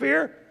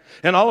atmosphere,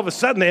 and all of a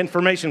sudden the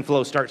information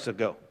flow starts to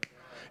go.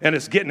 And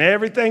it's getting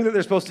everything that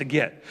they're supposed to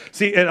get.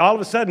 See, and all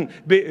of a sudden,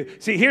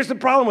 here's the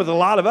problem with a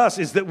lot of us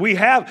is that we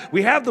have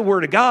the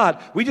Word of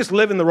God. We just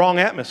live in the wrong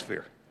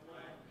atmosphere.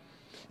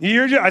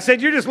 I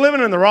said you're just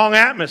living in the wrong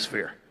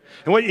atmosphere.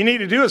 And what you need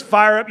to do is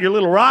fire up your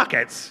little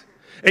rockets.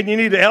 And you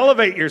need to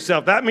elevate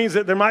yourself. That means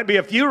that there might be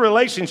a few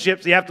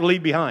relationships you have to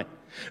leave behind.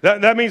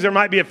 That means there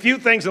might be a few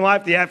things in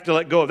life that you have to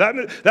let go of.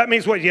 That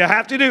means what you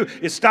have to do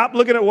is stop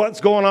looking at what's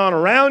going on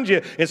around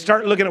you and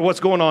start looking at what's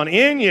going on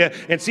in you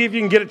and see if you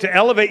can get it to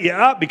elevate you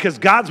up, because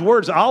God's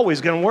Word's always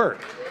going to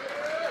work.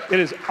 It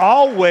is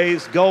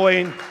always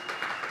going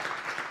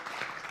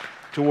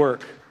to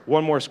work.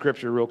 One more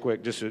scripture real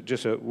quick.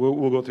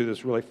 We'll go through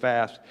this really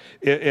fast.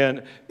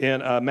 In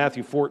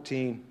Matthew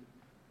 14.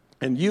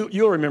 And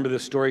you'll remember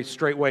this story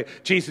straightway.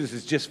 Jesus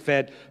has just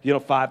fed,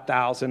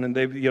 5,000, and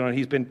and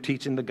he's been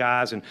teaching the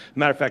guys. And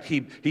matter of fact,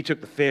 he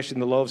took the fish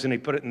and the loaves and he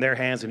put it in their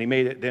hands and he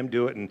made them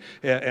do it,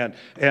 and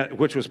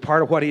which was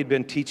part of what he had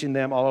been teaching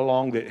them all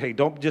along. That hey,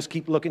 don't just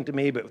keep looking to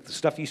me, but the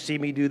stuff you see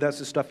me do, that's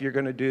the stuff you're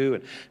going to do,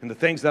 and the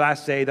things that I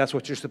say, that's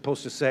what you're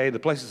supposed to say. The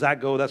places I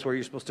go, that's where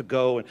you're supposed to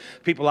go, and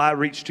people I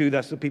reach to,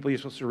 that's the people you're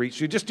supposed to reach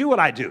to. Just do what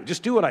I do.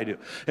 Just do what I do.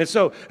 And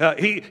so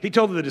he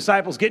told the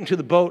disciples, get into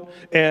the boat,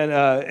 and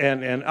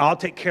I'll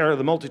take care of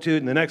the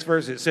multitude. In the next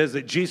verse, it says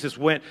that Jesus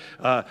went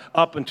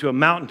up into a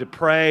mountain to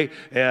pray,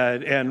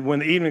 and when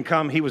the evening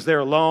come, he was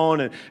there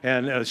alone,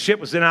 and the ship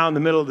was out in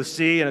the middle of the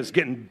sea, and it's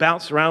getting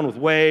bounced around with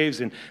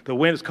waves, and the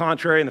wind is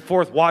contrary, and the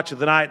fourth watch of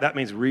the night, that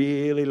means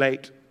really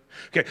late.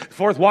 Okay, the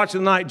fourth watch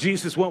of the night,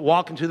 Jesus went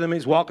walking to them.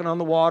 He's walking on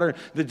the water.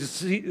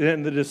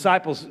 And the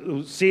disciples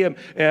see him,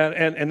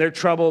 and they're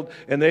troubled,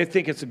 and they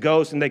think it's a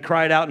ghost, and they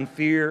cried out in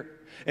fear.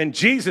 And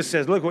Jesus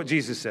says, look what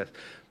Jesus says,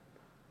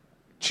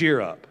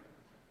 cheer up.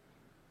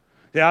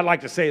 Yeah, I'd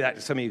like to say that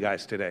to some of you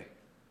guys today.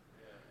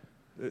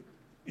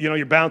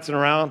 You're bouncing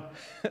around.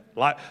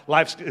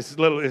 Life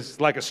is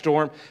like a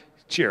storm.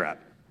 Cheer up.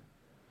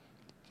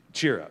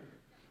 Cheer up.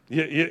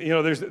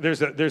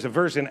 There's a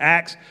verse in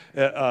Acts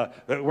that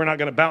we're not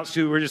going to bounce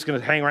to. We're just going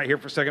to hang right here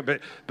for a second.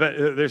 But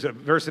there's a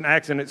verse in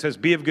Acts, and it says,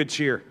 be of good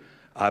cheer.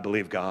 I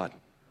believe God.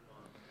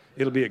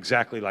 It'll be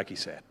exactly like he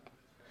said.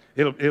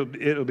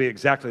 It'll be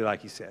exactly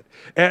like he said.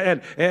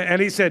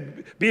 And he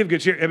said, be of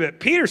good cheer.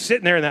 But Peter's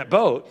sitting there in that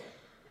boat.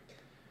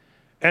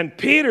 And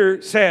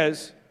Peter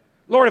says,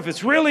 Lord, if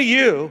it's really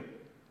you,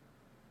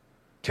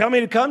 tell me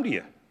to come to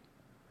you.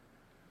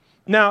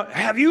 Now,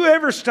 have you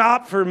ever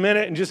stopped for a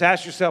minute and just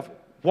asked yourself,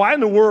 why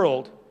in the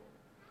world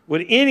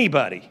would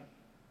anybody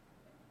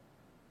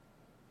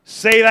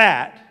say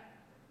that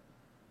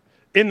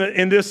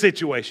in this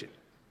situation?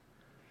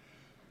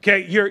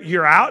 Okay,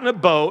 you're out in a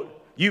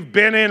boat. You've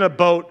been in a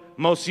boat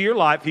most of your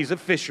life. He's a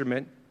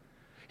fisherman.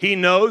 He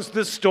knows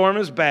the storm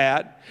is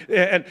bad.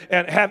 And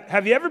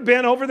have you ever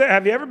been over there?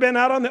 Have you ever been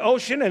out on the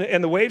ocean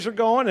and the waves are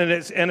going and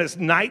it's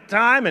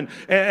nighttime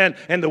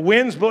and the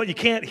wind's blowing? You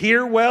can't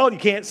hear well. You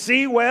can't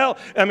see well.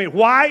 I mean,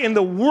 why in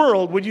the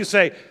world would you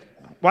say,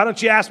 why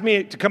don't you ask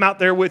me to come out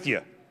there with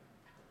you?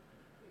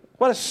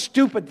 What a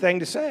stupid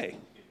thing to say.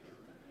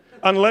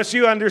 Unless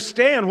you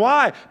understand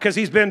why. Because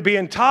he's been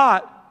being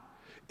taught,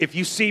 if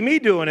you see me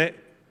doing it,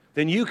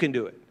 then you can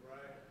do it.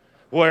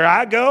 Where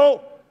I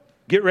go,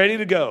 get ready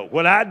to go.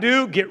 What I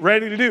do, get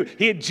ready to do.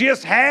 He had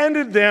just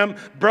handed them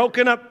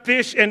broken up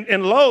fish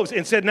and loaves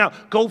and said, now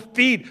go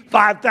feed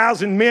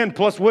 5,000 men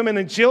plus women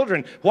and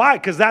children. Why?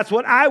 Because that's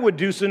what I would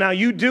do, so now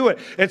you do it.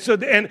 And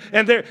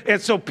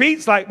so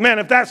Pete's like, man,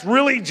 if that's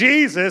really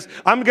Jesus,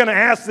 I'm going to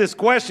ask this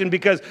question,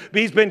 because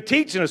he's been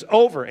teaching us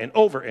over and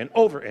over and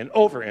over and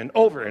over and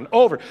over and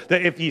over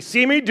that if you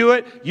see me do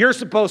it, you're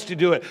supposed to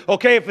do it.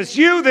 Okay, if it's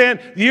you, then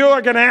you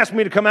are going to ask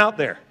me to come out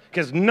there,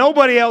 because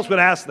nobody else would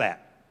ask that.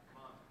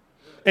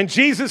 And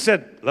Jesus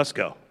said, let's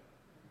go.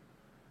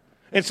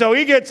 And so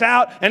he gets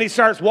out and he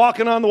starts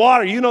walking on the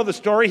water. You know the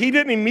story. He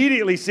didn't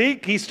immediately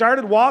sink. He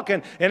started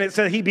walking, and it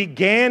said he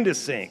began to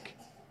sink.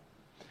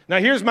 Now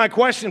here's my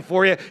question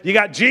for you. You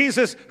got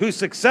Jesus who's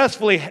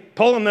successfully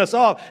pulling this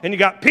off, and you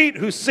got Pete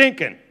who's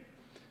sinking.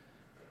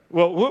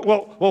 Well,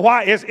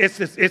 why?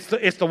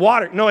 It's the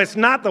water. No, it's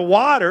not the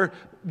water.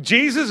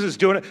 Jesus is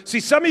doing it. See,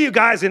 some of you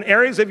guys in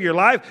areas of your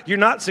life, you're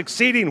not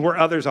succeeding where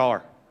others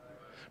are.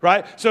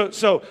 Right?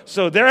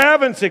 So they're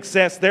having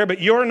success there,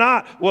 but you're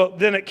not. Well,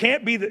 then it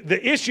can't be.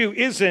 The issue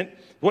isn't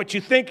what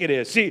you think it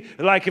is. See,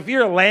 like if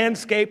you're a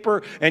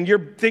landscaper and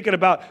you're thinking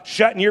about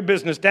shutting your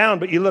business down,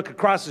 but you look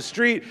across the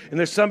street and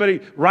there's somebody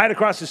right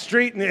across the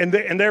street and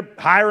they're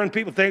hiring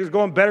people, things are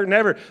going better than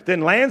ever,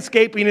 then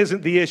landscaping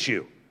isn't the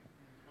issue.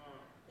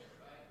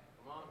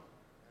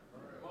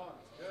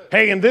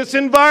 Hey, in this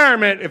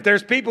environment, if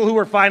there's people who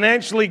are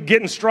financially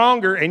getting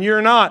stronger and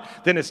you're not,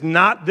 then it's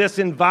not this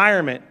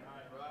environment.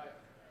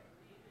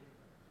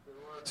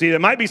 See, there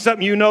might be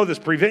something you know that's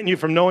preventing you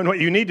from knowing what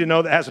you need to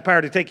know that has the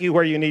power to take you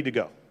where you need to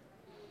go.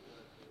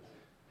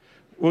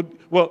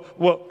 Well,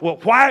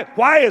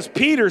 why is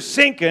Peter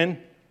sinking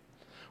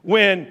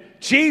when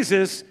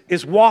Jesus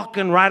is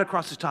walking right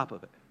across the top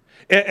of it?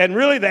 And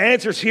really the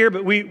answer's here,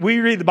 but we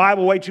read the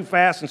Bible way too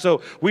fast, and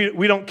so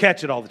we don't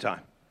catch it all the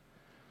time.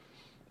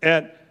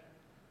 And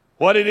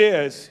what it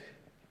is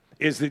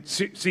that,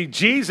 see,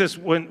 Jesus,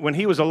 when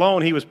he was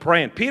alone, he was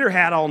praying. Peter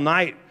had all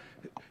night.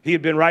 He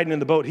had been riding in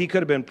the boat. He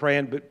could have been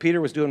praying, but Peter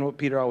was doing what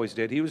Peter always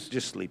did. He was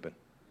just sleeping.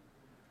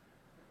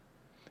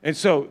 And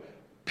so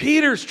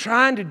Peter's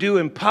trying to do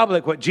in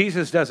public what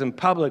Jesus does in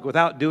public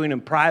without doing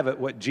in private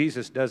what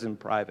Jesus does in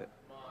private.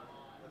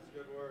 That's a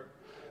good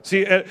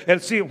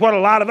word. See, what a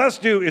lot of us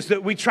do is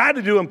that we try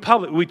to do in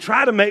public. We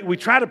try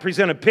to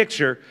present a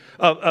picture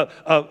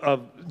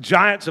of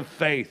giants of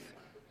faith.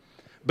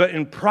 But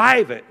in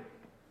private,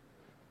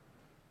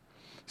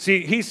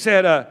 see, he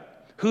said,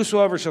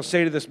 whosoever shall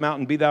say to this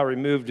mountain, be thou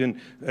removed,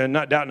 and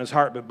not doubt in his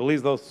heart, but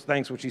believe those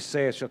things which he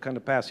saith shall come to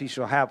pass, he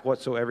shall have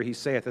whatsoever he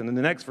saith. And then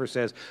the next verse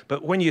says,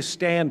 but when you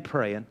stand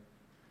praying,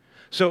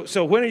 so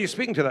when are you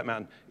speaking to that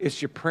mountain?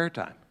 It's your prayer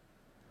time.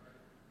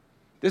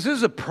 This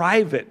is a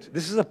private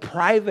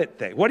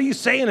thing. What are you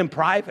saying in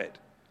private?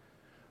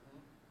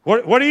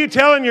 What are you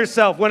telling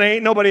yourself when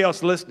ain't nobody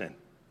else listening?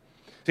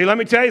 See, let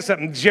me tell you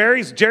something.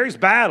 Jerry's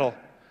battle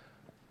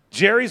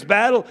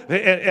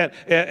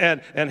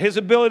and his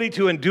ability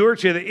to endure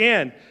to the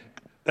end,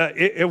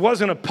 it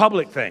wasn't a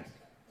public thing.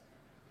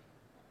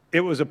 It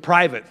was a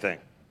private thing.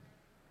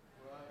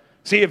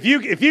 See, if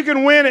you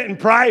can win it in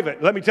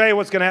private, let me tell you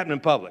what's going to happen in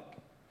public.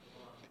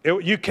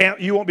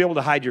 You won't be able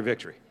to hide your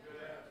victory.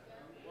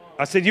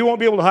 I said you won't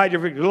be able to hide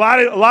your victory. A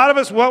lot of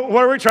us, what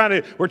are we trying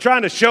to? We're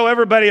trying to show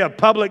everybody a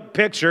public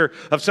picture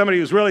of somebody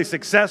who's really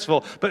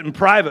successful, but in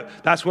private,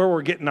 that's where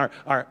we're getting our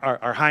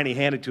hiney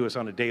handed to us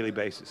on a daily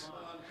basis.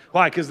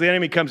 Why? Because the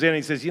enemy comes in and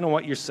he says, you know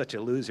what, you're such a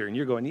loser. And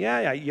you're going, yeah,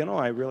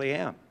 I really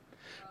am.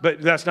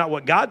 But that's not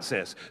what God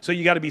says. So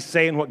you got to be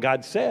saying what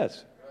God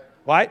says.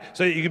 Right?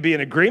 So you can be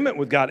in agreement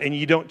with God and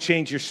you don't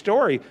change your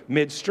story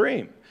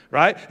midstream.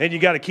 Right? And you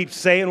got to keep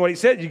saying what he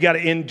said. You got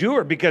to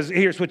endure, because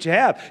here's what you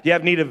have. You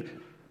have need of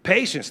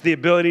patience, the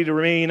ability to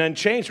remain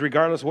unchanged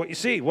regardless of what you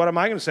see. What am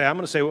I going to say? I'm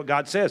going to say what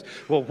God says.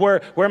 Well,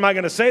 where am I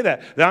going to say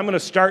that? Then I'm going to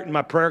start in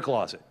my prayer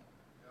closet.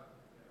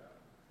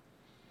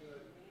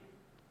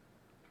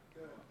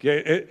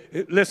 Okay,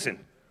 listen,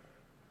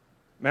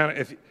 man,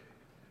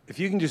 if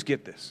you can just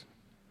get this,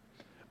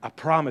 I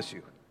promise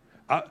you,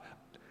 I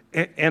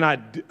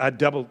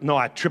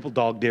triple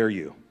dog dare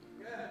you,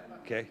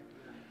 okay,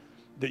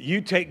 that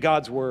you take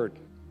God's word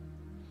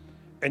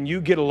and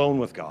you get alone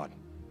with God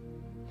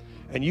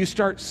and you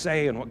start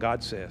saying what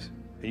God says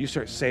and you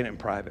start saying it in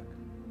private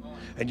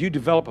and you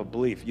develop a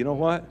belief. You know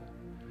what?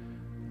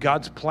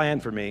 God's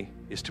plan for me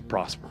is to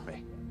prosper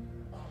me.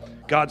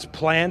 God's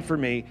plan for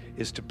me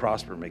is to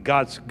prosper me.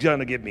 God's going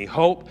to give me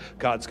hope.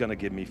 God's going to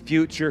give me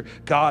future.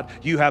 God,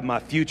 you have my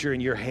future in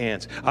your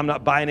hands. I'm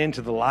not buying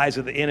into the lies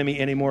of the enemy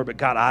anymore, but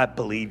God, I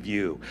believe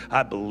you.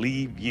 I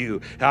believe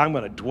you. I'm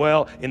going to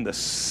dwell in the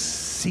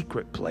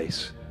secret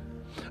place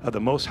of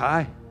the Most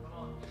High.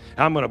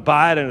 I'm going to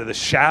abide under the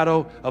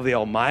shadow of the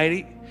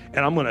Almighty,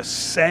 and I'm going to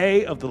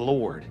say of the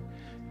Lord,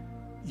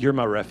 you're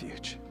my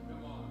refuge.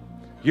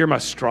 You're my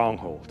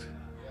stronghold.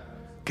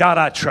 God,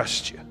 I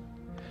trust you.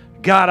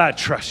 God, I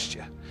trust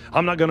you.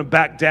 I'm not going to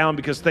back down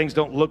because things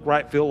don't look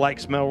right, feel like,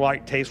 smell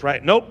right, taste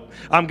right. Nope.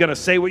 I'm going to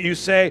say what you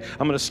say.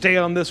 I'm going to stay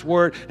on this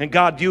word. And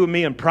God, you and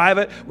me in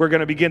private, we're going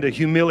to begin to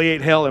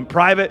humiliate hell in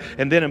private.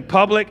 And then in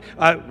public,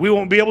 we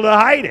won't be able to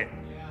hide it.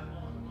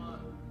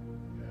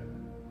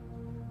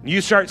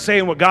 You start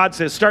saying what God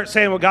says. Start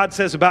saying what God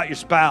says about your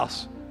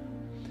spouse.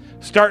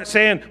 Start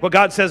saying what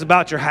God says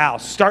about your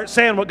house. Start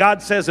saying what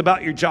God says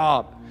about your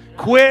job.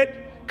 Quit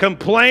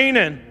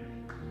complaining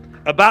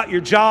about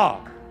your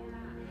job.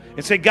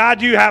 And say,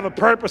 God, you have a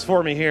purpose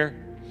for me here.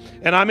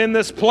 And I'm in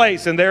this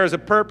place, and there is a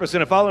purpose.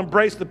 And if I'll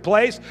embrace the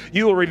place,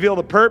 you will reveal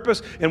the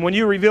purpose. And when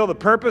you reveal the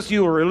purpose,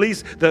 you will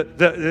release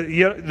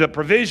the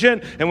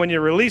provision. And when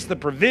you release the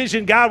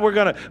provision, God, we're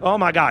going to, oh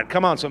my God,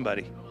 come on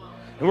somebody.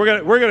 And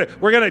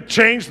we're gonna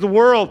change the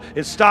world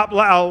and stop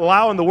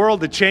allowing the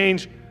world to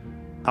change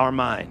our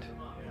mind.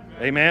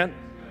 Amen?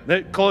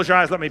 Close your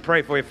eyes, let me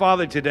pray for you.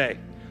 Father, today,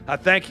 I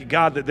thank you,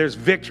 God, that there's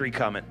victory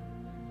coming.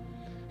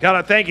 God,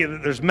 I thank you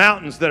that there's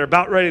mountains that are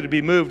about ready to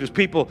be moved as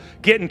people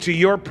get into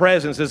your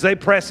presence, as they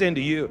press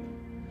into you.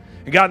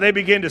 And God, they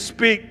begin to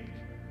speak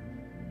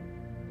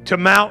to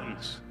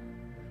mountains.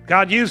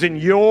 God, using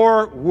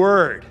your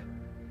word.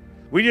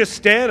 We just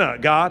stand on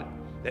it, God,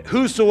 that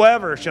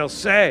whosoever shall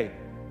say,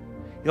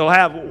 you'll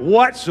have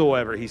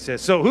whatsoever, he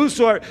says. So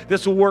whosoever,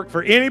 this will work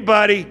for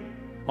anybody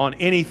on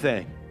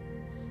anything.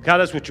 God,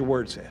 that's what your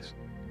word says.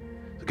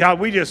 God,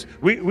 we just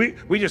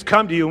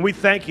come to you and we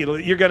thank you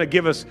that you're going to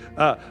give us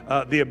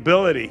the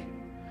ability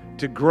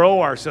to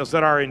grow ourselves,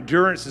 that our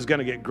endurance is going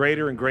to get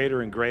greater and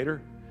greater and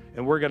greater,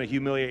 and we're going to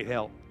humiliate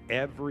hell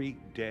every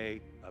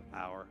day of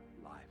our